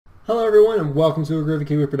Hello everyone and welcome to a Groovy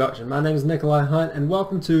Kiwi production. My name is Nikolai Hunt and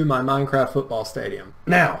welcome to my Minecraft football stadium.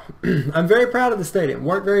 Now, I'm very proud of the stadium,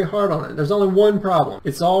 worked very hard on it. There's only one problem.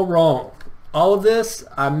 It's all wrong. All of this,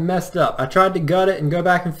 I messed up. I tried to gut it and go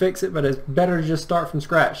back and fix it, but it's better to just start from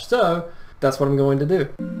scratch. So, that's what I'm going to do.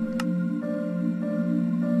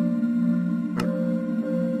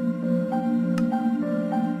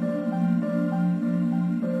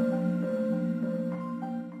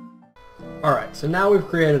 Alright, so now we've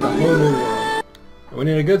created a whole new world. We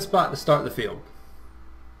need a good spot to start the field.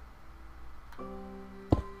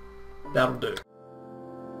 That'll do.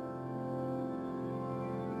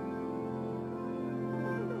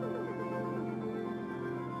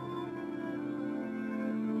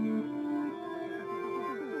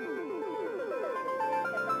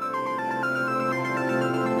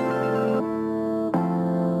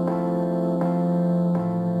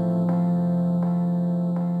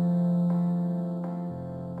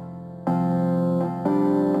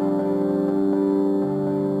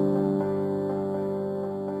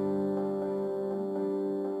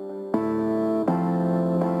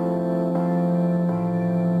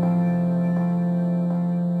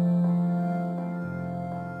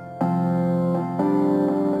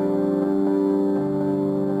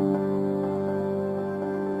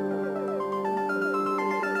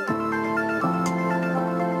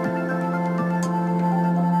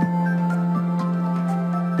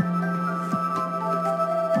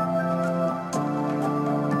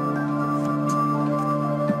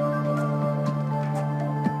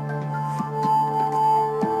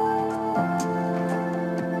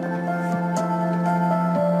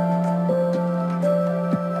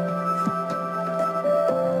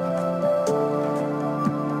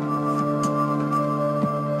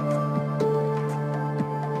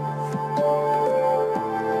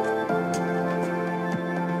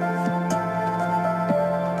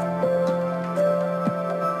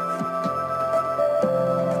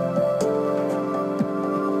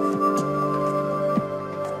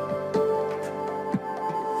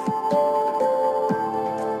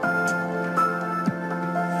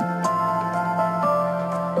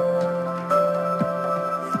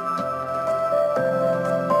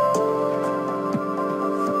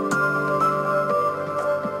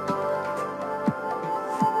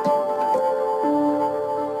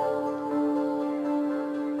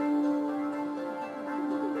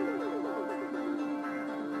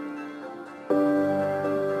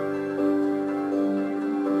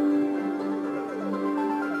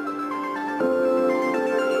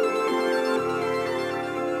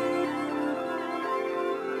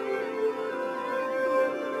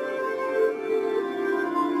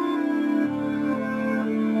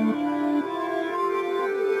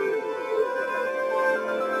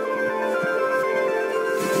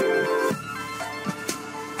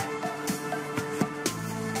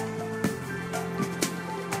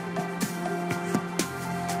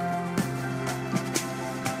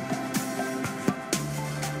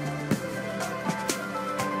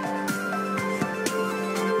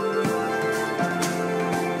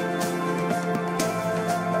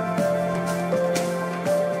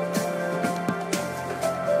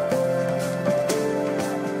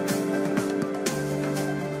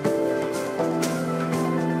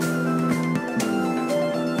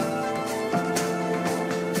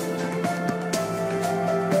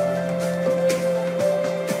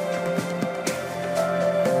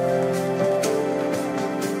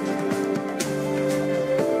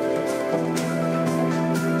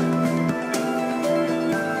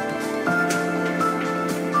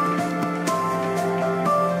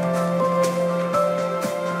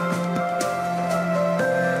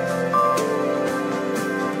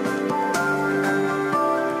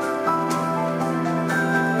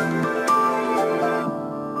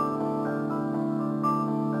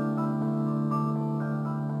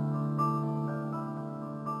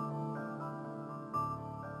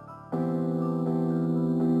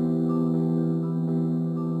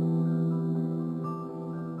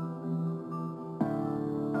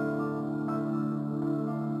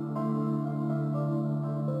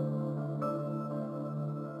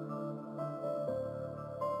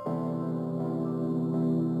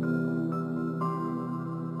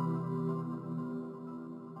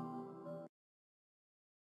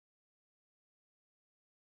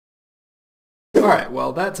 Alright,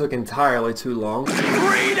 well that took entirely too long.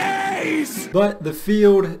 3 days! But the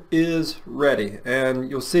field is ready, and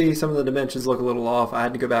you'll see some of the dimensions look a little off. I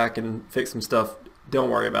had to go back and fix some stuff. Don't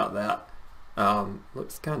worry about that.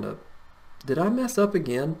 Looks kind of... Did I mess up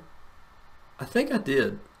again? I think I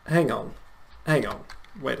did. Hang on.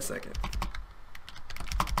 Wait a second.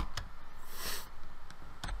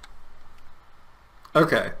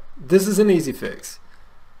 Okay, this is an easy fix.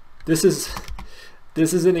 This is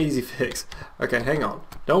an easy fix. Okay, hang on.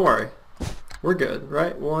 Don't worry. We're good,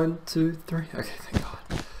 right? 1, 2, 3. Okay, thank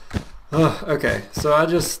God. Okay, so I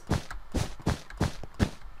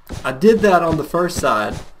did that on the first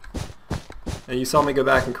side, and you saw me go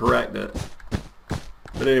back and correct it.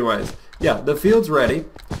 But anyways, yeah, the field's ready.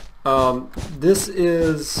 This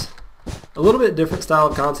is a little bit different style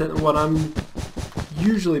of content than what I'm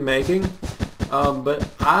usually making, but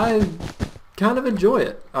I kind of enjoy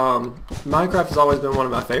it. Minecraft has always been one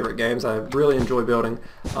of my favorite games. I really enjoy building.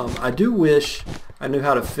 I do wish I knew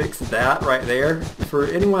how to fix that right there. For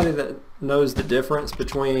anybody that knows the difference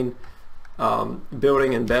between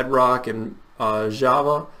building in Bedrock and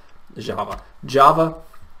Java,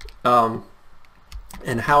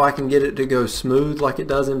 and how I can get it to go smooth like it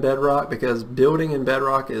does in Bedrock, because building in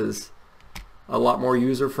Bedrock is a lot more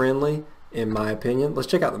user-friendly in my opinion. Let's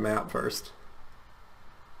check out the map first.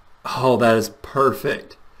 Oh, that is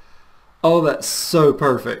perfect. Oh, that's so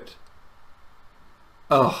perfect.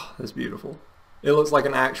 Oh, that's beautiful. It looks like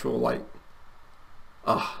an actual, like,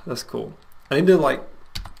 oh, that's cool. I need to, like,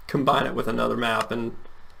 combine it with another map and,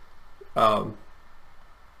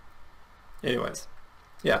 anyways.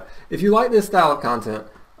 Yeah, if you like this style of content,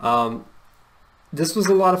 this was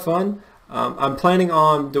a lot of fun. I'm planning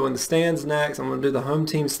on doing the stands next. I'm going to do the home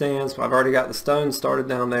team stands. I've already got the stones started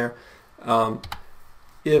down there.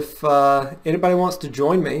 If anybody wants to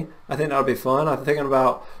join me, I think that'll be fun. I'm thinking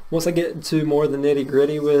about, once I get into more of the nitty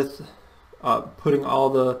gritty with putting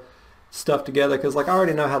all the stuff together, because like I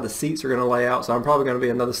already know how the seats are going to lay out, so I'm probably going to be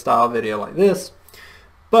another style video like this.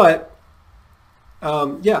 But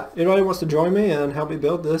yeah, anybody wants to join me and help me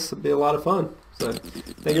build this, it'll be a lot of fun. So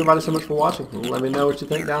thank you everybody so much for watching. Let me know what you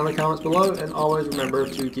think down in the comments below, and always remember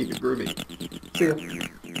to keep it groovy. See ya.